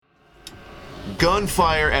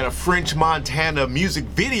Gunfire at a French Montana music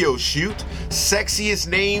video shoot. Sexiest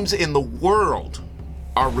names in the world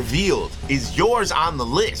are revealed. Is yours on the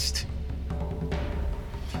list?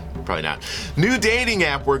 Probably not. New dating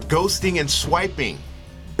app where ghosting and swiping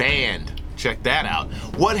banned. Check that out.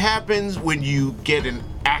 What happens when you get an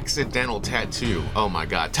accidental tattoo? Oh my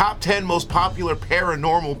God. Top 10 most popular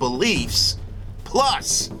paranormal beliefs.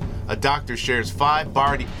 Plus, a doctor shares five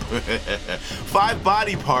body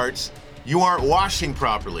parts you aren't washing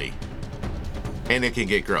properly. And it can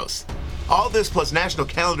get gross. All this plus National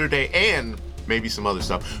Calendar Day and maybe some other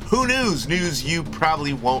stuff. Who knows? News you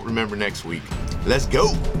probably won't remember next week. Let's go.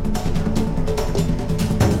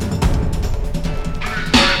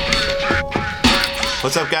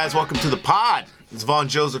 What's up, guys? Welcome to the pod. It's Vaughn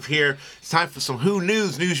Joseph here. It's time for some Who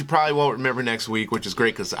News you probably won't remember next week, which is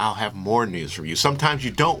great because I'll have more news for you. Sometimes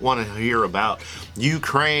you don't want to hear about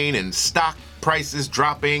Ukraine and stock prices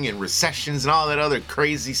dropping and recessions and all that other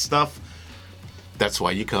crazy stuff. That's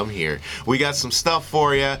why you come here. We got some stuff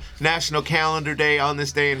for you. National Calendar Day on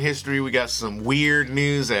this day in history. We got some weird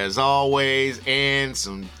news as always and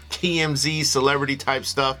some TMZ celebrity type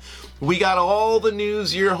stuff. We got all the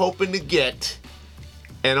news you're hoping to get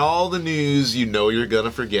and all the news you know you're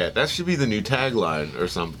gonna forget. That should be the new tagline or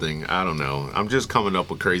something. I don't know. I'm just coming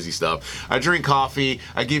up with crazy stuff. I drink coffee.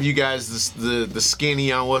 I give you guys the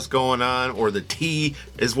skinny on what's going on, or the tea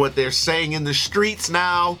is what they're saying in the streets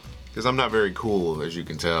now. Because I'm not very cool, as you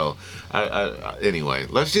can tell. Anyway,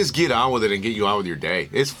 let's just get on with it and get you on with your day.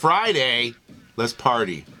 It's Friday. Let's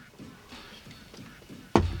party.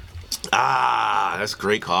 That's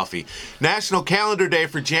great coffee. National Calendar Day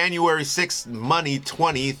for January 6th, Money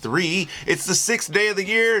 23. It's the 6th day of the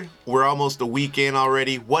year. We're almost a week in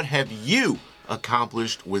already. What have you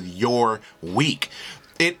accomplished with your week?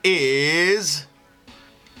 It is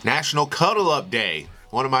National Cuddle Up Day.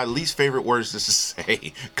 One of my least favorite words just to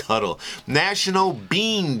say, cuddle. National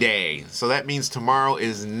Bean Day. So that means tomorrow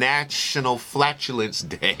is National Flatulence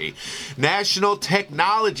Day. National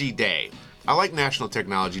Technology Day. I like National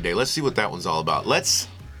Technology Day. Let's see what that one's all about. Let's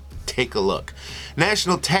take a look.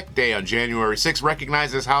 National Tech Day on January 6th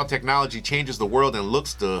recognizes how technology changes the world and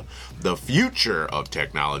looks to the future of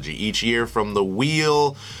technology. Each year, from the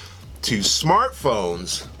wheel to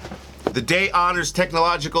smartphones, the day honors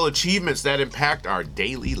technological achievements that impact our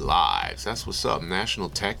daily lives. That's what's up. National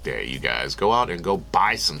Tech Day, you guys. Go out and go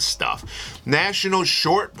buy some stuff. National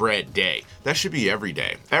Shortbread Day. That should be every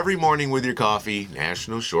day. Every morning with your coffee.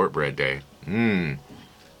 National Shortbread Day. We're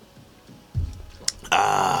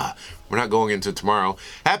not going into tomorrow.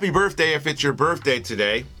 Happy birthday if it's your birthday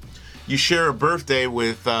today. You share a birthday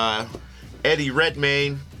with Eddie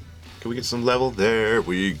Redmayne. Can we get some level? There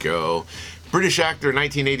we go. British actor,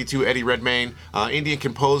 1982, Eddie Redmayne. Indian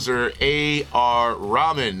composer, A.R.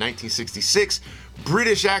 Rahman, 1966.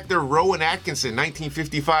 British actor, Rowan Atkinson,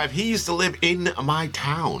 1955. He used to live in my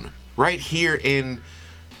town, right here in,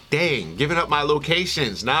 dang, giving up my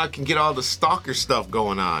locations. Now I can get all the stalker stuff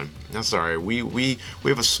going on. That's all right. We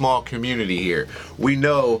have a small community here. We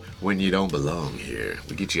know when you don't belong here.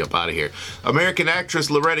 We get you up out of here. American actress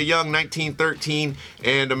Loretta Young, 1913,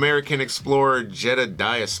 and American explorer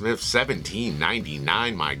Jedediah Smith,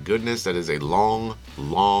 1799. My goodness, that is a long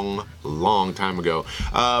time ago.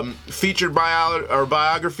 Featured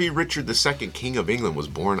biography, Richard II, King of England, was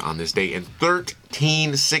born on this day in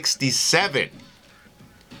 1367.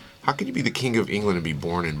 How can you be the King of England and be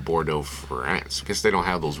born in Bordeaux, France? Because they don't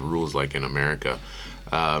have those rules like in America.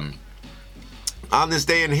 On this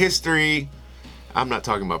day in history, I'm not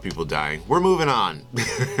talking about people dying. We're moving on.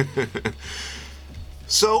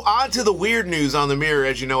 So on to the weird news on The Mirror.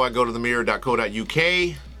 As you know, I go to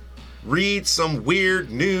themirror.co.uk, read some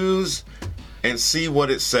weird news, and see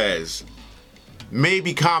what it says.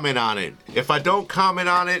 Maybe comment on it. If I don't comment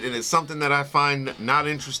on it and it's something that I find not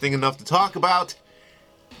interesting enough to talk about,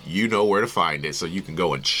 you know where to find it, so you can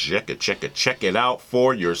go and check it out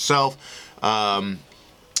for yourself. I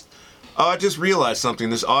just realized something.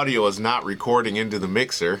 This audio is not recording into the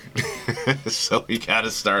mixer, so we gotta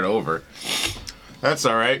start over. That's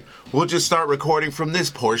all right. We'll just start recording from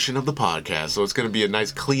this portion of the podcast, so it's going to be a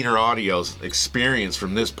nice, cleaner audio experience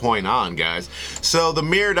from this point on, guys. So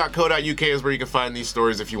themirror.co.uk is where you can find these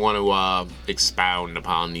stories if you want to expound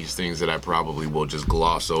upon these things that I probably will just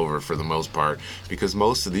gloss over for the most part, because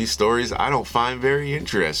most of these stories I don't find very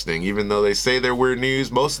interesting, even though they say they're weird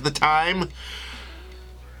news. Most of the time,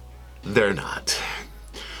 they're not.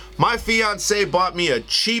 My fiance bought me a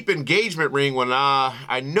cheap engagement ring when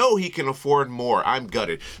I know he can afford more. I'm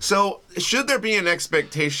gutted. So, should there be an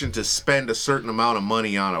expectation to spend a certain amount of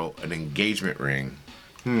money on an engagement ring?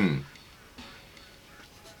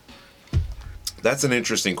 That's an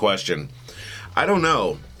interesting question. I don't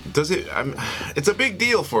know. Does it? It's a big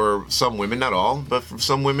deal for some women, not all, but for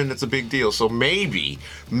some women, it's a big deal. So maybe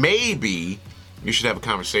you should have a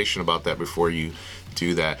conversation about that before you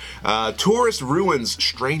do that. Tourist ruins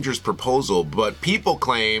stranger's proposal, but people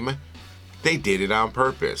claim they did it on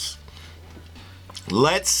purpose.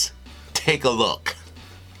 Let's take a look,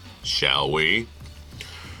 shall we?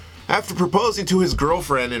 After proposing to his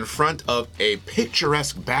girlfriend in front of a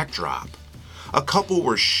picturesque backdrop, a couple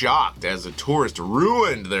were shocked as a tourist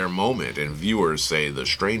ruined their moment, and viewers say the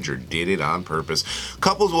stranger did it on purpose.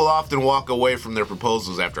 Couples will often walk away from their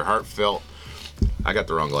proposals after heartfelt... I got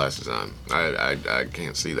the wrong glasses on. I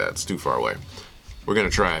can't see that. It's too far away. We're going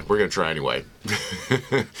to try. We're going to try anyway.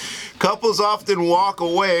 Couples often walk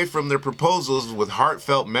away from their proposals with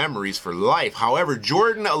heartfelt memories for life. However,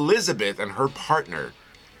 Jordan Elizabeth and her partner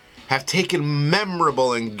have taken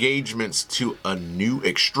memorable engagements to a new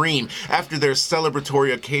extreme after their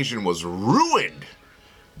celebratory occasion was ruined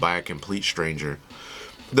by a complete stranger.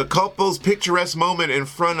 The couple's picturesque moment in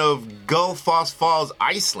front of Gullfoss Falls,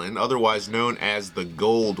 Iceland, otherwise known as the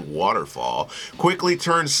Gold Waterfall, quickly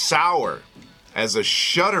turned sour as a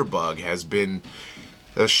shutterbug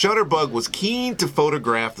was keen to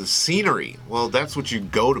photograph the scenery. Well, that's what you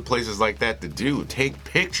go to places like that to do. Take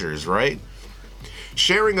pictures, right?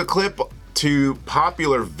 Sharing a clip to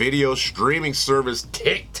popular video streaming service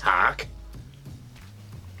TikTok,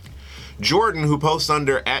 Jordan, who posts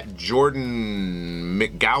under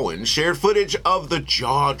 @JordanMcGowan, shared footage of the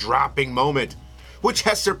jaw-dropping moment, which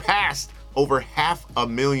has surpassed over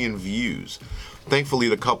 500,000 views. Thankfully,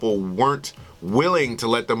 the couple weren't willing to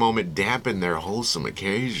let the moment dampen their wholesome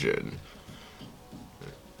occasion.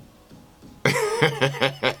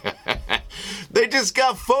 They just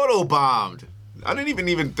got photobombed. I didn't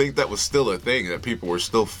even think that was still a thing, that people were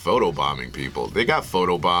still photobombing people. They got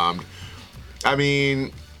photobombed. I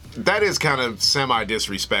mean, that is kind of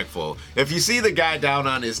semi-disrespectful. If you see the guy down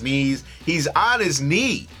on his knees, he's on his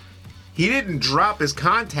knee. He didn't drop his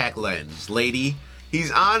contact lens, lady.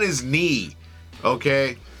 He's on his knee,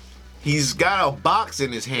 okay? He's got a box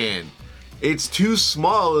in his hand. It's too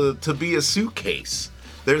small to be a suitcase.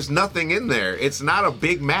 There's nothing in there. It's not a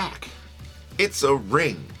Big Mac. It's a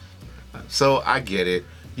ring. So I get it.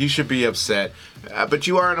 You should be upset. But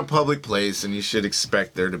you are in a public place and you should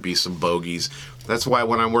expect there to be some bogeys. That's why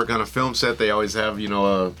when I work on a film set, they always have, you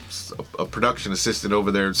know, a production assistant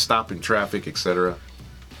over there stopping traffic, etc.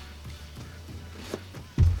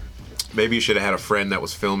 Maybe you should have had a friend that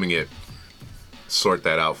was filming it sort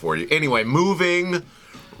that out for you. Anyway, moving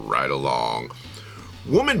right along.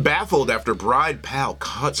 Woman baffled after bride pal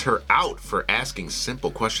cuts her out for asking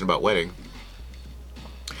simple question about wedding.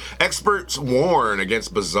 Experts warn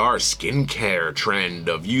against bizarre skincare trend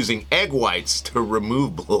of using egg whites to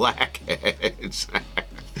remove blackheads.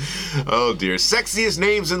 Oh dear. Sexiest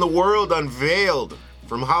names in the world unveiled.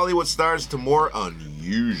 From Hollywood stars to more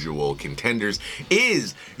unusual contenders.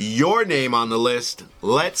 Is your name on the list?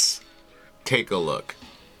 Let's take a look.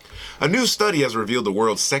 A new study has revealed the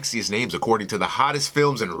world's sexiest names according to the hottest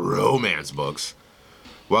films and romance books.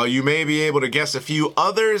 While you may be able to guess a few,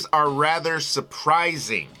 others are rather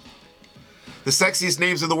surprising. The sexiest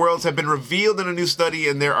names in the world have been revealed in a new study,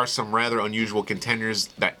 and there are some rather unusual contenders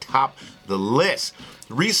that top the list.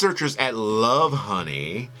 Researchers at Love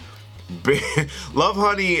Honey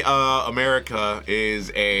America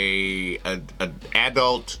is an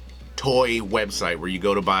adult toy website where you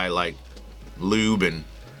go to buy like lube and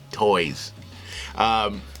toys.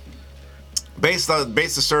 Based a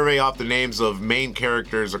survey off the names of main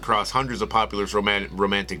characters across hundreds of popular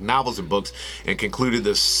romantic novels and books, and concluded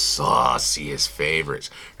the sauciest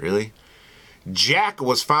favorites. Really? Jack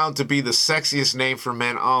was found to be the sexiest name for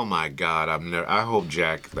men. Oh my God! I hope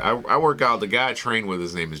Jack. I work out. The guy I train with,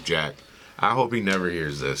 his name is Jack. I hope he never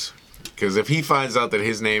hears this, because if he finds out that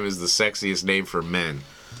his name is the sexiest name for men,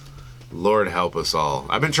 Lord help us all.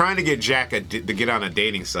 I've been trying to get Jack to get on a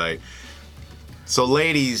dating site. So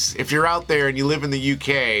ladies, if you're out there and you live in the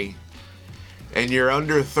UK and you're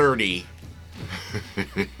under 30,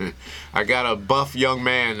 I got a buff young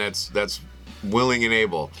man that's willing and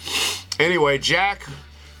able. Anyway, Jack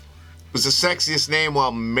was the sexiest name,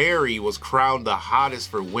 while Mary was crowned the hottest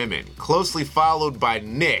for women, closely followed by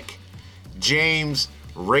Nick, James,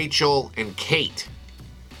 Rachel, and Kate.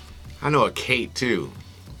 I know a Kate too.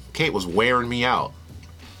 Kate was wearing me out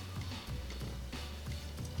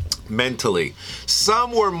mentally.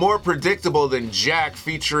 Some were more predictable than Jack,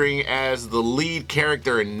 featuring as the lead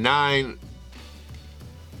character in 9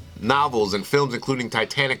 novels and films, including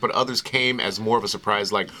Titanic, but others came as more of a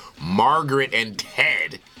surprise, like Margaret and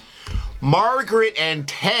Ted. Margaret and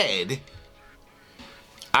Ted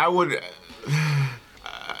I would.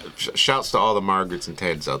 Shouts to all the Margarets and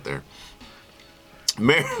Teds out there.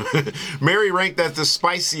 Mary ranked as the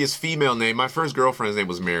spiciest female name. My first girlfriend's name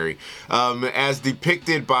was Mary, as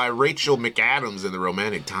depicted by Rachel McAdams in the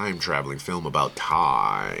romantic time-traveling film about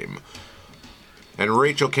time. And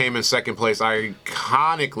Rachel came in second place,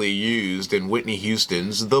 iconically used in Whitney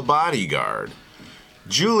Houston's The Bodyguard.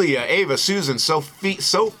 Julia, Ava, Susan,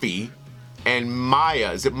 Sophie, and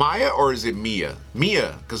Maya. Is it Maya or is it Mia?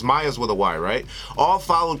 Mia, because Maya's with a Y, right? All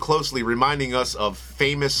followed closely, reminding us of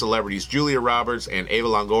famous celebrities, Julia Roberts and Ava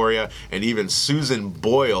Longoria, and even Susan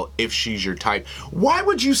Boyle, if she's your type. Why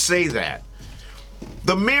would you say that?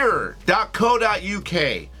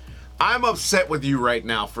 TheMirror.co.uk. I'm upset with you right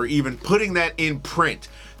now for even putting that in print.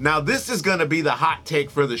 Now, this is going to be the hot take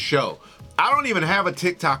for the show. I don't even have a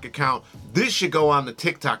TikTok account. This should go on the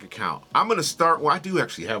TikTok account. I'm going to start. Well, I do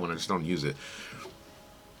actually have one. I just don't use it.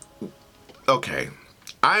 Okay.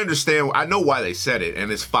 I understand. I know why they said it,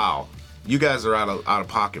 and it's foul. You guys are out of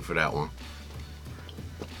pocket for that one.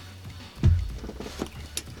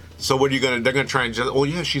 So what are you gonna? They're gonna try and just. Oh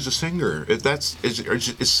yeah, she's a singer. If that's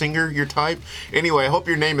is singer your type? Anyway, I hope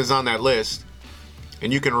your name is on that list,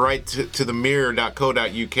 and you can write to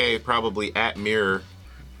themirror.co.uk, probably at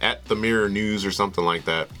the Mirror News or something like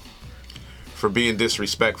that, for being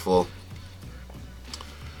disrespectful.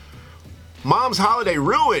 Mom's holiday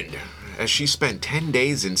ruined as she spent 10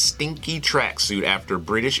 days in stinky tracksuit after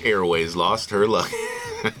British Airways lost her luggage.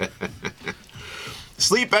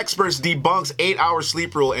 Sleep experts debunks 8-hour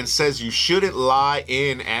sleep rule and says you shouldn't lie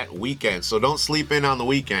in at weekends. So don't sleep in on the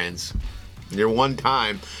weekends. Your one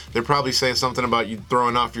time, they're probably saying something about you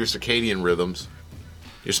throwing off your circadian rhythms.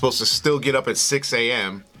 You're supposed to still get up at 6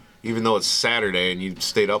 a.m., even though it's Saturday and you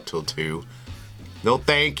stayed up till 2. No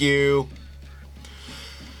thank you.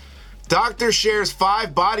 Doctor shares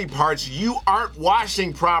 5 body parts you aren't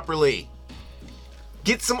washing properly.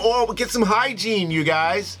 Get some oil, get some hygiene, you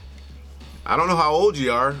guys. I don't know how old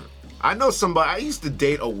you are. I know somebody, I used to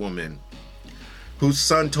date a woman whose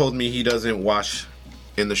son told me he doesn't wash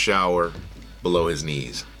in the shower below his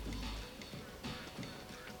knees.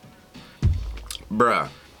 Bruh.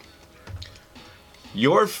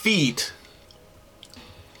 Your feet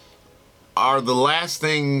are the last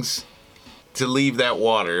things to leave that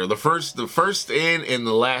water. The first in and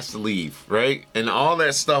the last to leave, right? And all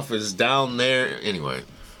that stuff is down there. Anyway.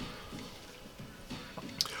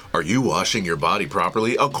 Are you washing your body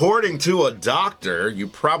properly? According to a doctor, you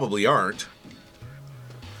probably aren't.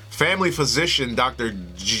 Family physician Dr.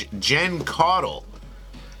 Jen Caudle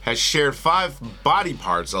has shared 5 body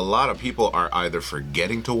parts a lot of people are either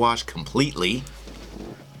forgetting to wash completely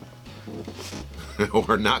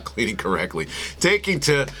or not cleaning correctly. Taking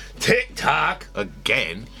to TikTok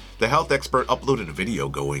again, the health expert uploaded a video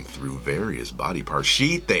going through various body parts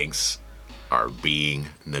she thinks are being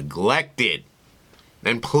neglected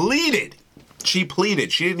and pleaded. She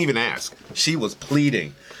pleaded. She didn't even ask. She was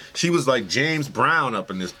pleading. She was like James Brown up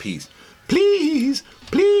in this piece. Please,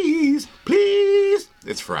 please, please.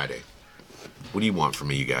 It's Friday. What do you want from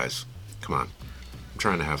me, you guys? Come on. I'm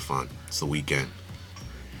trying to have fun. It's the weekend.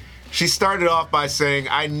 She started off by saying,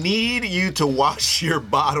 I need you to wash your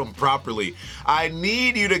bottom properly. I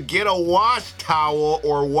need you to get a wash towel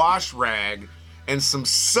or wash rag and some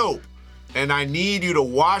soap. And I need you to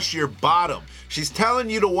wash your bottom. She's telling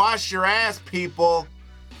you to wash your ass, people.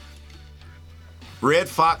 Red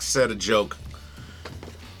Fox said a joke.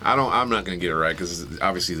 I'm not going to get it right because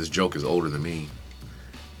obviously this joke is older than me.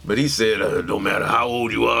 But he said, no matter how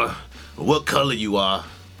old you are or what color you are,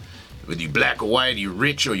 whether you black or white, you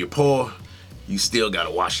rich or you poor, you still got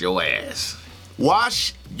to wash your ass.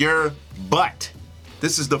 Wash your butt.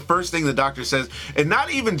 This is the first thing the doctor says. And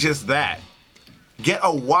not even just that. Get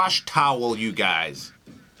a wash towel, you guys.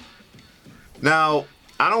 Now,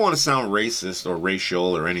 I don't want to sound racist or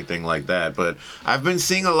racial or anything like that, but I've been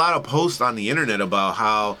seeing a lot of posts on the internet about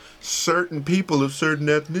how certain people of certain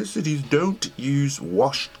ethnicities don't use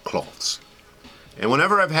washcloths. And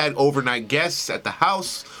whenever I've had overnight guests at the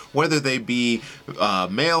house, whether they be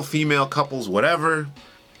male, female couples, whatever,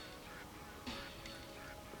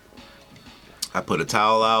 I put a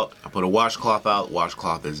towel out, I put a washcloth out.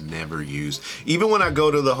 Washcloth is never used. Even when I go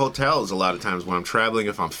to the hotels, a lot of times when I'm traveling,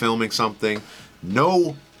 if I'm filming something,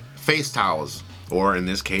 no face towels, or in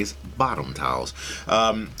this case, bottom towels.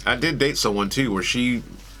 I did date someone too, where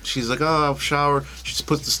she's like, oh, I'll shower. She just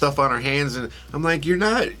puts the stuff on her hands, and I'm like, you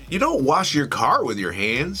don't wash your car with your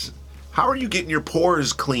hands. How are you getting your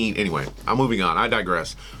pores clean? Anyway, I'm moving on. I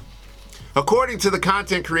digress. According to the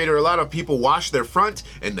content creator, a lot of people wash their front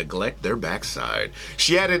and neglect their backside.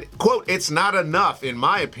 She added, quote, "It's not enough, in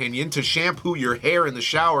my opinion, to shampoo your hair in the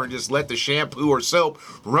shower and just let the shampoo or soap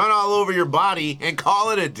run all over your body and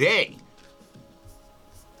call it a day."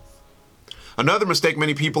 Another mistake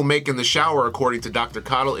many people make in the shower, according to Dr.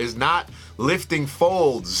 Cottle, is not lifting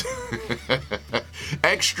folds,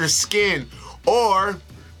 extra skin, or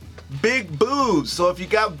big boobs. So if you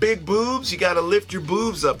got big boobs, you got to lift your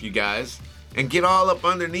boobs up, you guys, and get all up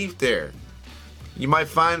underneath there. You might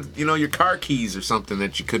find, your car keys or something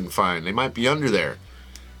that you couldn't find. They might be under there.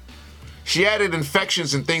 She added,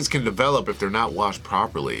 infections and things can develop if they're not washed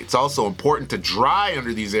properly. It's also important to dry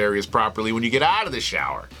under these areas properly when you get out of the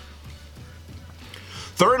shower.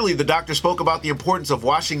 Thirdly, the doctor spoke about the importance of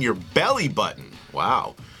washing your belly button.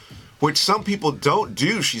 Wow. Which some people don't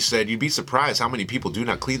do, she said. You'd be surprised how many people do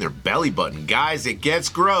not clean their belly button. Guys, it gets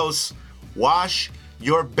gross. Wash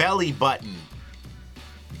your belly button.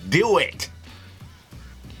 Do it.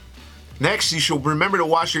 Next, you should remember to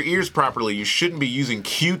wash your ears properly. You shouldn't be using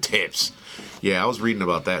Q-tips. Yeah, I was reading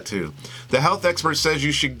about that too. The health expert says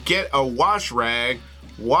you should get a wash rag,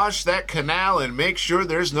 wash that canal, and make sure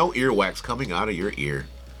there's no earwax coming out of your ear.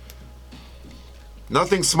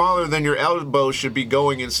 Nothing smaller than your elbow should be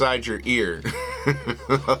going inside your ear.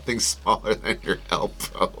 Nothing smaller than your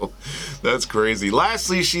elbow. That's crazy.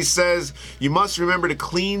 Lastly, she says you must remember to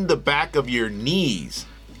clean the back of your knees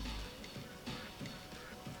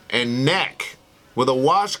and neck with a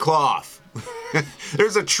washcloth.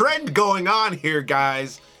 There's a trend going on here,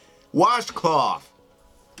 guys. Washcloth.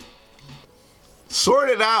 Sort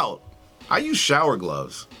it out. I use shower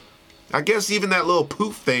gloves. I guess even that little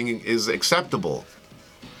poof thing is acceptable.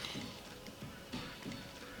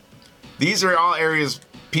 These are all areas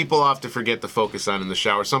people often forget to focus on in the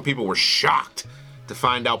shower. Some people were shocked to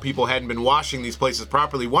find out people hadn't been washing these places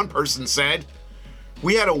properly. One person said,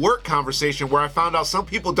 "We had a work conversation where I found out some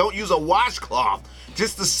people don't use a washcloth,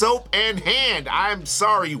 just the soap and hand." I'm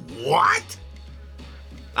sorry, what?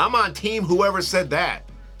 I'm on team whoever said that.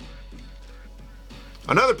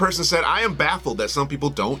 Another person said, "I am baffled that some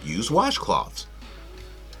people don't use washcloths."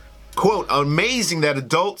 Quote, "Amazing that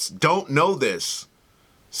adults don't know this,"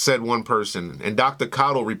 said one person. And Dr.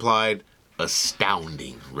 Cottle replied,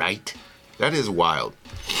 "Astounding, right?" That is wild.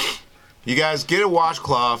 You guys, get a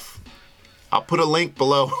washcloth. I'll put a link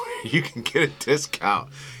below. You can get a discount.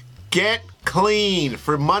 Get clean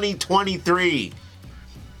for money 23.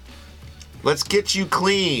 Let's get you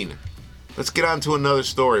clean. Let's get on to another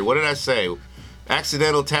story. What did I say?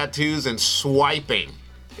 Accidental tattoos and swiping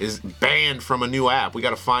is banned from a new app. We got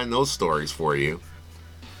to find those stories for you.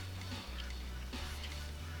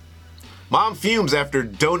 Mom fumes after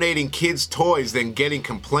donating kids' toys, then getting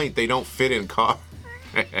complaint they don't fit in car.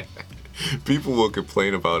 People will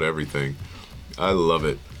complain about everything. I love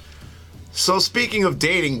it. So speaking of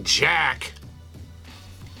dating, Jack,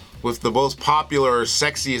 with the most popular,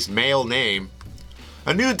 sexiest male name,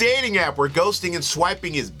 a new dating app where ghosting and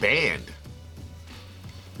swiping is banned.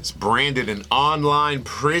 It's branded an online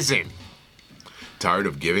prison. Tired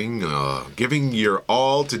of giving your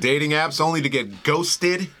all to dating apps only to get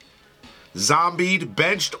ghosted, zombied,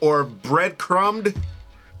 benched, or breadcrumbed?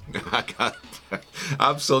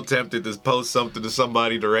 I'm so tempted to post something to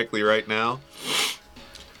somebody directly right now.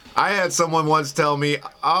 I had someone once tell me,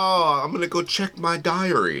 "Oh, I'm going to go check my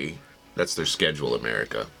diary." That's their schedule,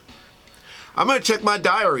 America. "I'm going to check my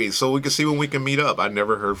diary so we can see when we can meet up." I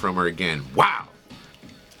never heard from her again. Wow.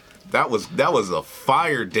 That was a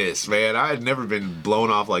fire diss, man. I had never been blown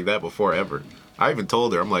off like that before, ever. I even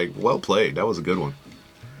told her, I'm like, well played. That was a good one.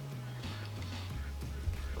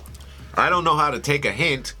 I don't know how to take a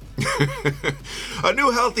hint. A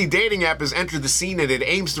new healthy dating app has entered the scene, and it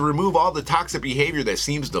aims to remove all the toxic behavior that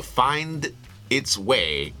seems to find its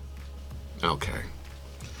way. Okay.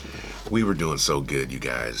 We were doing so good, you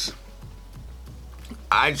guys.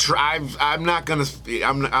 I'm not gonna.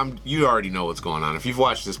 You already know what's going on. If you've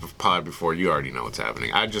watched this pod before, you already know what's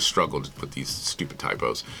happening. I just struggled with these stupid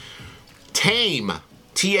typos. Tame,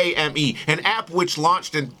 T-A-M-E, an app which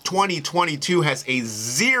launched in 2022, has a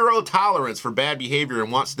zero tolerance for bad behavior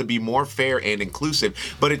and wants to be more fair and inclusive.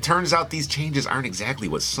 But it turns out these changes aren't exactly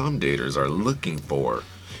what some daters are looking for.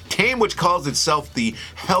 Tame, which calls itself the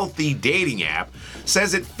healthy dating app,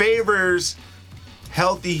 says it favors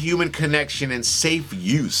healthy human connection and safe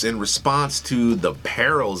use in response to the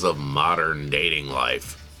perils of modern dating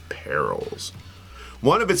life. Perils.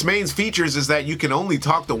 One of its main features is that you can only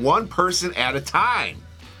talk to one person at a time,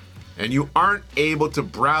 and you aren't able to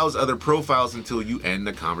browse other profiles until you end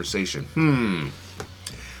the conversation.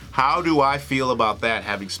 How do I feel about that,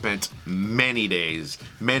 having spent many days,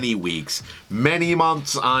 many weeks, many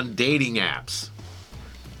months on dating apps?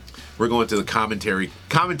 We're going to the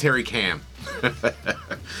commentary cam.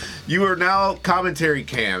 You are now commentary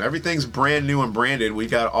cam. Everything's brand new and branded. We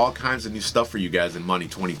got all kinds of new stuff for you guys in Money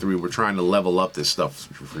 23. We're trying to level up this stuff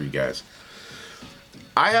for you guys.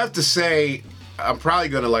 I have to say, I'm probably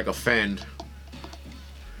going to like offend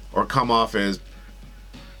or come off as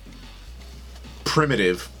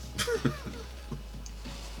primitive.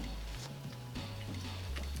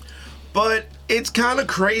 But it's kind of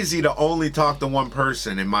crazy to only talk to one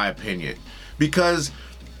person, in my opinion, because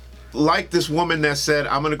like this woman that said,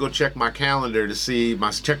 I'm going to go check my calendar to see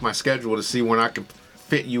check my schedule to see when I can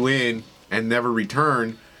fit you in and never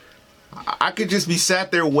return. I could just be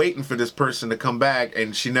sat there waiting for this person to come back,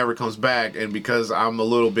 and she never comes back. And because I'm a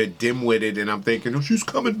little bit dim-witted and I'm thinking, oh, she's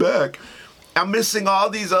coming back, I'm missing all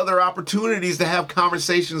these other opportunities to have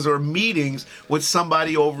conversations or meetings with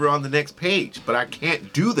somebody over on the next page. But I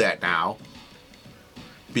can't do that now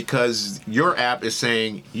because your app is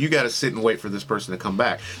saying you got to sit and wait for this person to come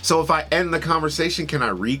back. So if I end the conversation, can I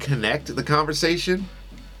reconnect the conversation?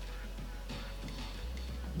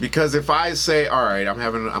 Because if I say, all right,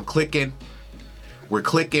 I'm clicking, we're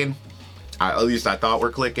clicking, at least I thought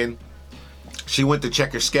we're clicking. She went to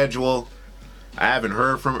check her schedule. I haven't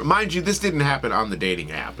heard from her. Mind you, this didn't happen on the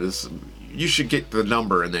dating app. You should get the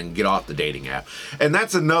number and then get off the dating app. And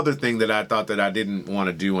that's another thing that I thought that I didn't want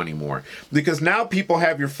to do anymore. Because now people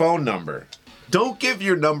have your phone number. Don't give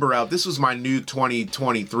your number out. This was my new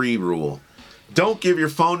 2023 rule. Don't give your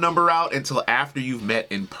phone number out until after you've met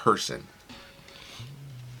in person.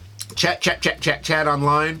 Chat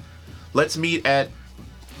online. Let's meet at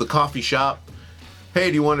the coffee shop. Hey,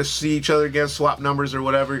 do you want to see each other again, swap numbers or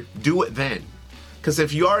whatever? Do it then. Because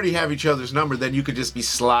if you already have each other's number, then you could just be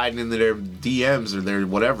sliding into their DMs or their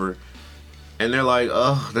whatever. And they're like,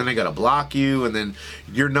 oh, then they got to block you. And then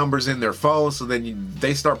your number's in their phone. So then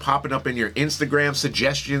they start popping up in your Instagram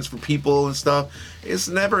suggestions for people and stuff. It's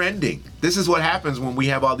never ending. This is what happens when we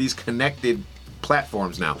have all these connected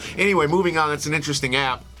platforms now. Anyway, moving on. It's an interesting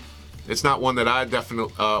app. It's not one that I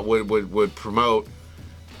definitely would promote.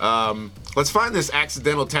 Let's find this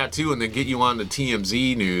accidental tattoo and then get you on the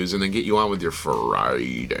TMZ news and then get you on with your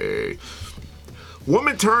Friday.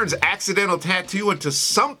 Woman turns accidental tattoo into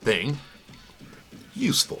something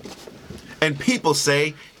useful. And people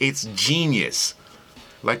say it's genius.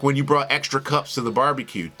 Like when you brought extra cups to the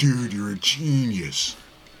barbecue. Dude, you're a genius.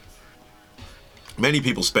 Many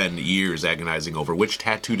people spend years agonizing over which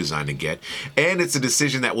tattoo design to get, and it's a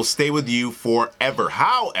decision that will stay with you forever.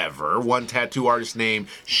 However, one tattoo artist named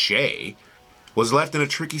Shay was left in a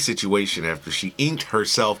tricky situation after she inked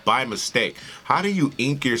herself by mistake. How do you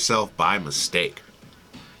ink yourself by mistake?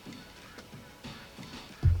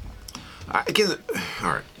 All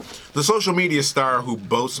right. The social media star who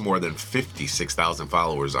boasts more than 56,000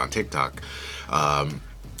 followers on TikTok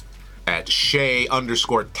at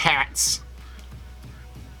Shay_tats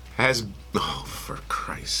has, oh, for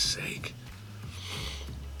Christ's sake.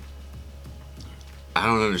 I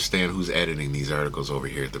don't understand who's editing these articles over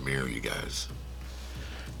here at the Mirror, you guys.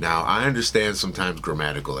 Now, I understand sometimes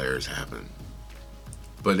grammatical errors happen.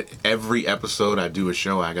 But every episode I do a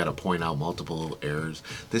show, I gotta point out multiple errors.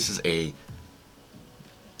 This is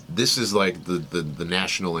like the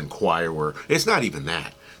National Enquirer. It's not even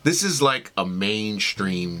that. This is like a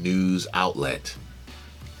mainstream news outlet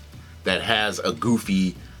that has a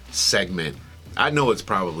goofy segment. I know it's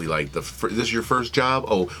probably like this is your first job?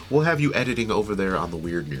 Oh, we'll have you editing over there on the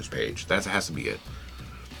weird news page. That has to be it.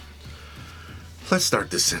 Let's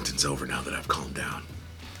start this sentence over now that I've calmed down.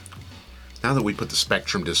 Now that we put the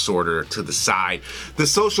spectrum disorder to the side, the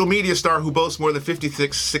social media star who boasts more than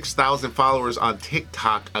 56,000 followers on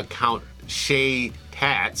TikTok account Shay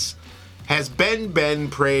Tats has been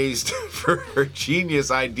praised for her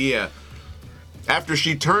genius idea after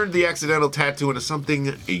she turned the accidental tattoo into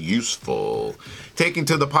something useful. Taking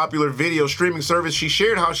to the popular video streaming service, she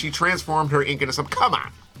shared how she transformed her ink into something. Come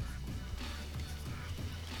on.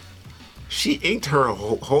 She inked her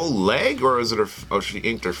whole leg, or is it she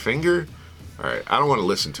inked her finger? All right, I don't want to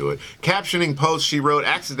listen to it. Captioning post, she wrote,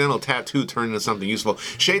 accidental tattoo turned into something useful.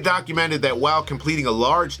 Shay documented that while completing a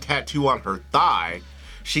large tattoo on her thigh,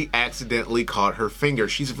 she accidentally caught her finger.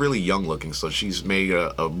 She's really young looking, so she's made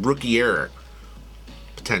a rookie error.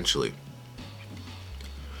 Potentially.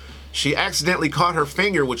 She accidentally caught her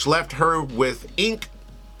finger, which left her with ink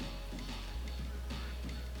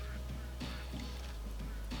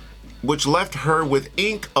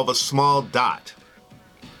of a small dot.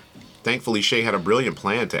 Thankfully, Shay had a brilliant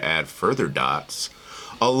plan to add further dots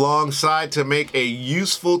alongside to make a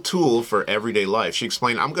useful tool for everyday life. She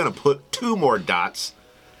explained, I'm going to put 2 more dots,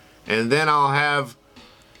 and then I'll have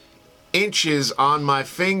inches on my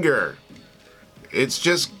finger. It's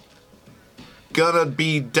just gonna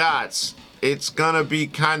be dots. It's gonna be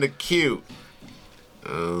kind of cute.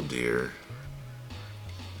 Oh dear.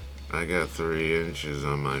 I got 3 inches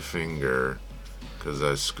on my finger because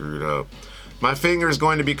I screwed up. My finger is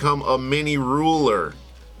going to become a mini ruler.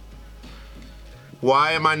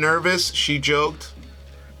 Why am I nervous? She joked.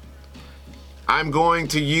 I'm going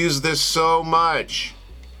to use this so much.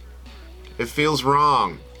 It feels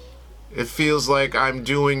wrong. It feels like I'm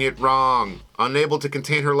doing it wrong. Unable to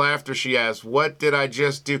contain her laughter, she asked, what did I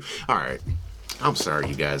just do? All right. I'm sorry,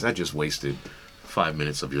 you guys. I just wasted 5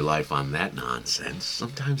 minutes of your life on that nonsense.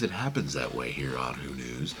 Sometimes it happens that way here on Who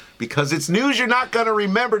News. Because it's news you're not going to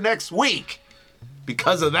remember next week.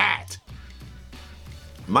 Because of that.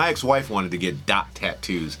 My ex-wife wanted to get dot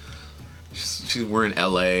tattoos. We're in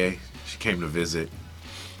LA. She came to visit.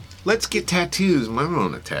 Let's get tattoos. I don't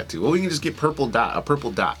want a tattoo. Well, we can just get a purple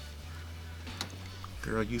dot.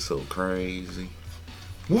 Girl, you so crazy.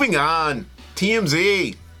 Moving on.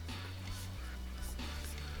 TMZ.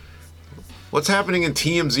 What's happening in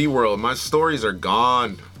TMZ world? My stories are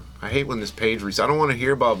gone. I hate when this page resets. I don't want to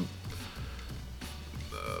hear about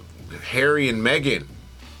Harry and Meghan.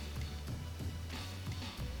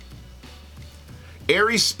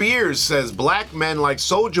 Ari Spears says, black men like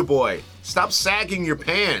Soulja Boy. Stop sagging your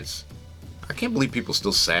pants. I can't believe people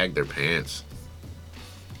still sag their pants.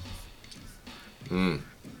 Can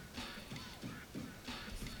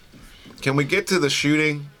we get to the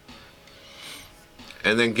shooting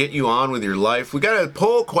and then get you on with your life? We got a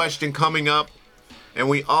poll question coming up, and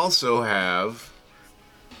we also have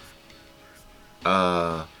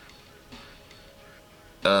a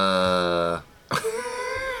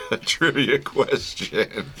trivia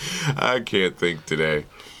question. I can't think today.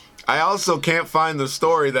 I also can't find the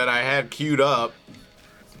story that I had queued up.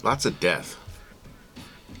 Lots of death.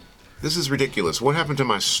 This is ridiculous. What happened to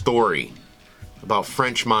my story about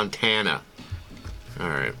French Montana? All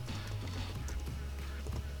right.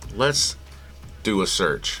 Let's do a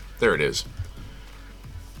search. There it is.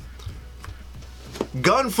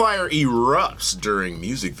 Gunfire erupts during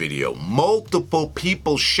music video. Multiple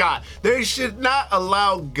people shot. They should not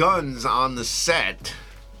allow guns on the set.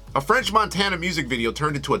 A French Montana music video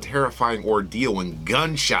turned into a terrifying ordeal when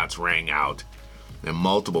gunshots rang out, and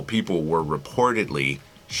multiple people were reportedly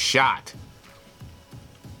shot.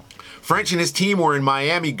 French and his team were in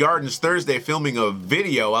Miami Gardens Thursday filming a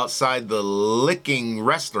video outside the Licking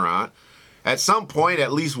restaurant. At some point,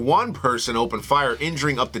 at least one person opened fire,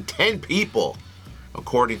 injuring up to 10 people,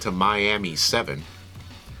 according to Miami 7.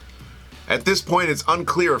 At this point, it's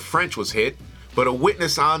unclear if French was hit, but a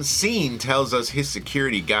witness on scene tells us his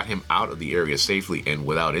security got him out of the area safely and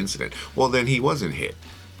without incident. Well, then he wasn't hit.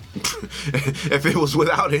 If it was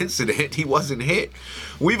without incident, he wasn't hit.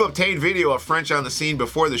 We've obtained video of French on the scene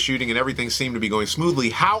before the shooting and everything seemed to be going smoothly.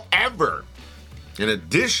 However, an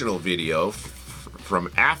additional video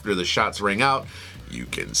from after the shots rang out, you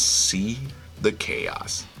can see the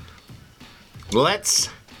chaos. Let's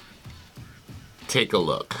take a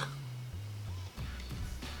look.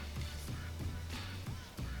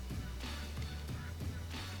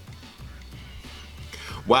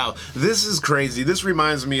 Wow, this is crazy. This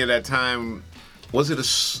reminds me of that time. I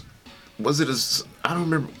don't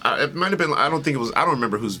remember. It might have been, I don't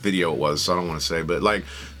remember whose video it was, so I don't want to say, but like,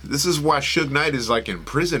 this is why Suge Knight is like in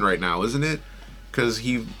prison right now, isn't it? Because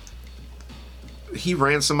he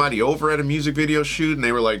ran somebody over at a music video shoot and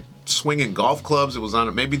they were like swinging golf clubs. It was on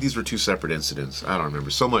it. Maybe these were 2 separate incidents. I don't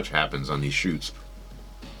remember. So much happens on these shoots.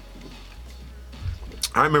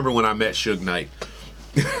 I remember when I met Suge Knight.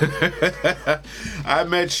 I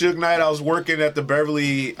met Suge Knight. I was working at the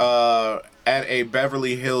at a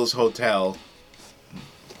Beverly Hills hotel.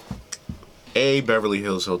 And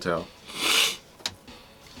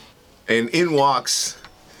in walks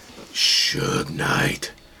Suge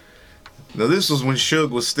Knight. Now this was when Suge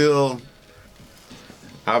was still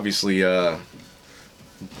obviously well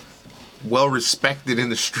respected in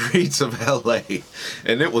the streets of LA,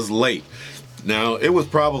 and it was late. Now it was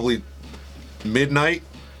probably midnight.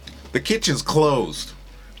 The kitchen's closed.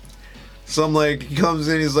 So I'm like, he comes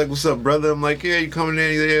in, he's like, what's up, brother? I'm like, yeah, you coming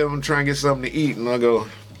in? Yeah, I'm trying to get something to eat. And I go,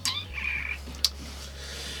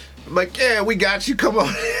 I'm like, yeah, we got you. Come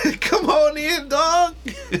on, come on in, dog.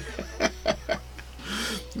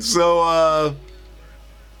 So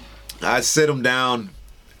I sit him down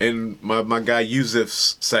in my guy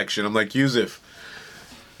Yusuf's section. I'm like, Yusuf,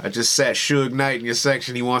 I just sat Suge Knight in your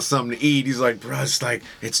section. He wants something to eat. He's like, bro, it's like,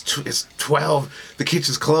 it's 12. The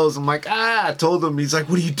kitchen's closed. I'm like, I told him. He's like,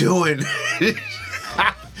 what are you doing?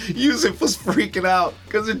 Yusuf was freaking out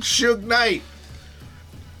because it's Suge Knight.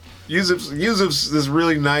 Yusuf's this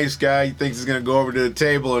really nice guy. He thinks he's going to go over to the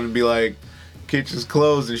table and be like, kitchen's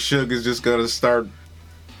closed, and Suge is just going to start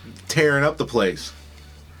tearing up the place.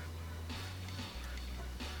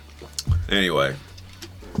 Anyway.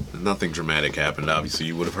 Nothing dramatic happened. Obviously,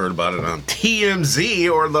 you would have heard about it on TMZ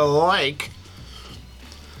or the like.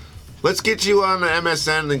 Let's get you on the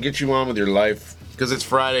MSN and then get you on with your life. Because it's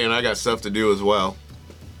Friday and I got stuff to do as well.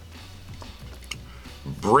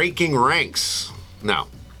 Breaking ranks. Now,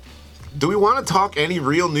 do we want to talk any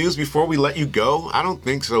real news before we let you go? I don't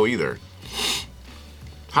think so either.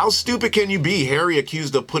 How stupid can you be? Harry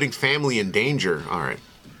accused of putting family in danger. All right.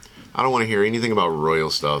 I don't want to hear anything about royal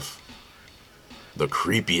stuff. The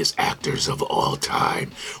creepiest actors of all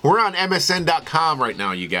time. We're on MSN.com right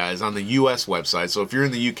now, you guys, on the US website. So if you're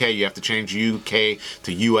in the UK, you have to change UK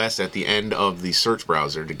to US at the end of the search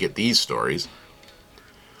browser to get these stories.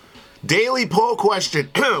 Daily poll question,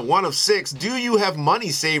 1 of 6. Do you have money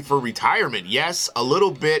saved for retirement? Yes, a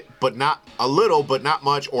little bit, but not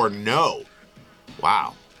much, or no.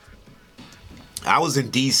 Wow. I was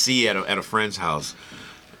in DC at a friend's house,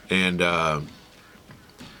 and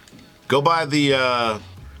go buy the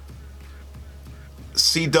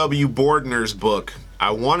C.W. Bordner's book. I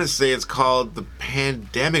want to say it's called The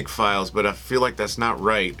Pandemic Files, but I feel like that's not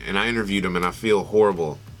right. And I interviewed him, and I feel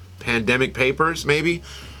horrible. Pandemic Papers, maybe?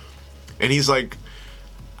 And he's like,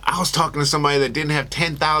 I was talking to somebody that didn't have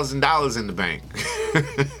 $10,000 in the bank.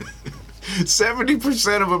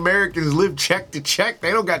 70% of Americans live check to check.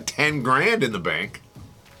 They don't got 10 grand in the bank.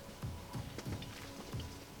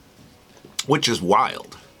 Which is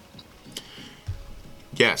wild.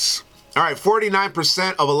 Yes. All right,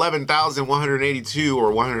 49% of 11,182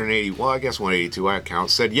 or 180, well, I guess 182 I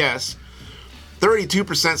count, said yes.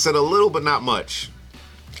 32% said a little but not much.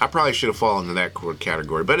 I probably should have fallen into that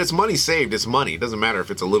category, but it's money saved. It's money. It doesn't matter if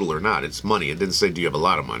it's a little or not. It's money. It didn't say, do you have a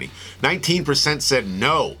lot of money? 19% said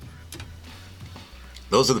no.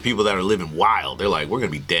 Those are the people that are living wild. They're like, we're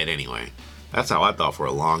going to be dead anyway. That's how I thought for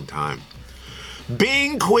a long time.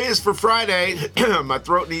 Bing quiz for Friday. My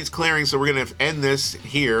throat needs clearing, so we're going to end this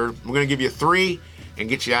here. We're going to give you 3 and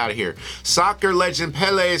get you out of here. Soccer legend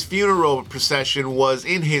Pele's funeral procession was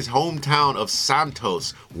in his hometown of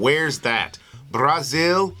Santos. Where's that?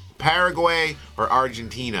 Brazil, Paraguay, or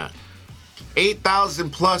Argentina? 8,000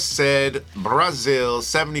 plus said Brazil.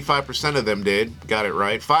 75% of them did. Got it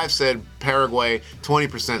right. 5 said Paraguay.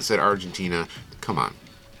 20% said Argentina. Come on.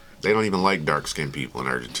 They don't even like dark-skinned people in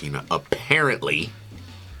Argentina, apparently.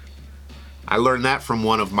 I learned that from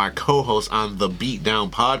one of my co-hosts on the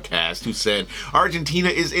Beatdown podcast who said, Argentina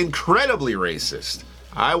is incredibly racist.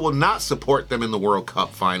 I will not support them in the World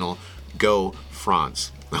Cup final. Go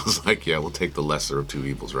France. I was like, yeah, we'll take the lesser of two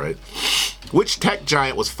evils, right? Which tech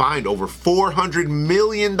giant was fined over $400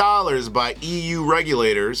 million by EU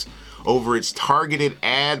regulators over its targeted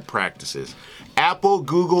ad practices? Apple,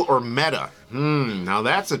 Google, or Meta? Now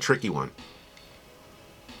that's a tricky one.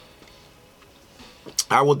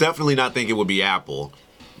 I will definitely not think it would be Apple,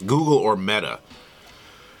 Google, or Meta.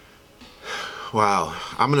 Wow,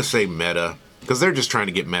 I'm going to say Meta, because they're just trying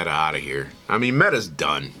to get Meta out of here. I mean, Meta's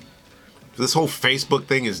done. This whole Facebook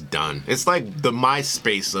thing is done. It's like the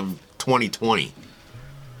MySpace of 2020.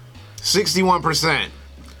 61%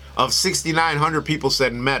 of 6,900 people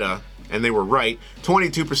said Meta, and they were right.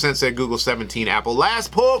 22% said Google, 17 Apple.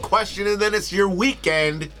 Last poll question, and then it's your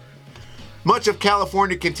weekend. Much of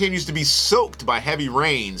California continues to be soaked by heavy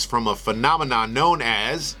rains from a phenomenon known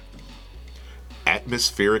as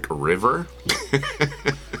atmospheric river,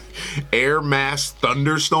 air mass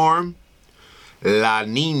thunderstorm, La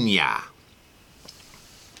Nina.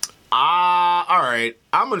 All right.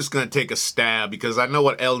 I'm just going to take a stab because I know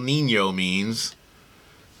what El Nino means.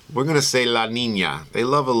 We're going to say La Nina. They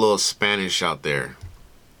love a little Spanish out there.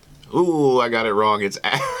 Ooh, I got it wrong. It's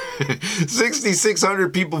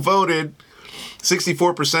 6,600 people voted.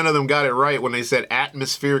 64% of them got it right when they said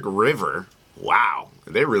atmospheric river. Wow.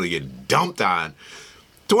 They really get dumped on.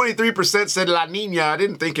 23% said La Nina. I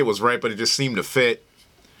didn't think it was right, but it just seemed to fit.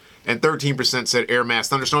 And 13% said air mass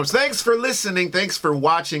thunderstorms. Thanks for listening. Thanks for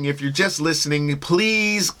watching. If you're just listening,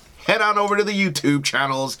 please head on over to the YouTube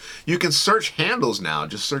channels. You can search handles now.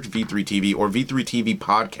 Just search V3TV or V3TV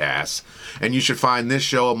Podcasts. And you should find this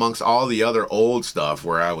show amongst all the other old stuff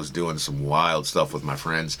where I was doing some wild stuff with my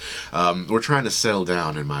friends. We're trying to settle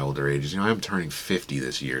down in my older ages. You know, I'm turning 50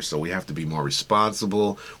 this year, so we have to be more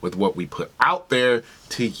responsible with what we put out there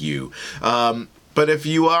to you. But if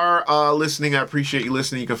you are listening, I appreciate you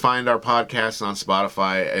listening. You can find our podcast on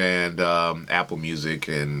Spotify and Apple Music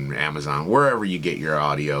and Amazon, wherever you get your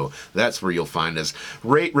audio. That's where you'll find us.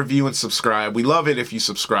 Rate, review, and subscribe. We love it if you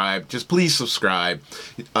subscribe. Just please subscribe.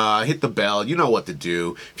 Hit the bell. You know what to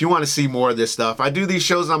do. If you want to see more of this stuff, I do these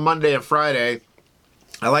shows on Monday and Friday.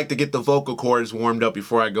 I like to get the vocal cords warmed up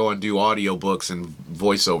before I go and do audiobooks and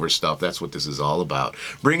voiceover stuff. That's what this is all about.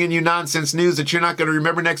 Bringing you nonsense news that you're not going to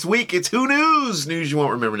remember next week. It's Who News? News you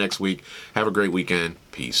won't remember next week. Have a great weekend.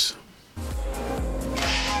 Peace.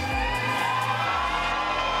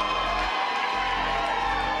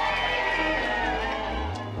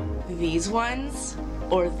 These ones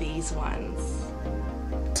or these ones?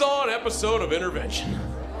 Saw an episode of Intervention.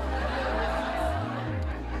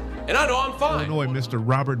 And I know I'm fine. Illinois, Mr.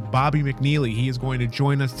 Robert Bobby McNeely. He is going to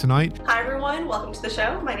join us tonight. Hi everyone, welcome to the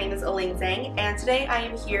show. My name is Elaine Zhang, and today I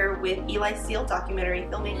am here with Eli Seal, documentary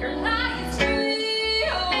filmmaker.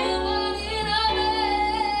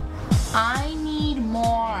 I need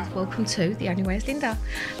more. Welcome to The Only Way is Linda.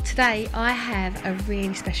 Today I have a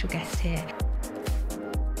really special guest here.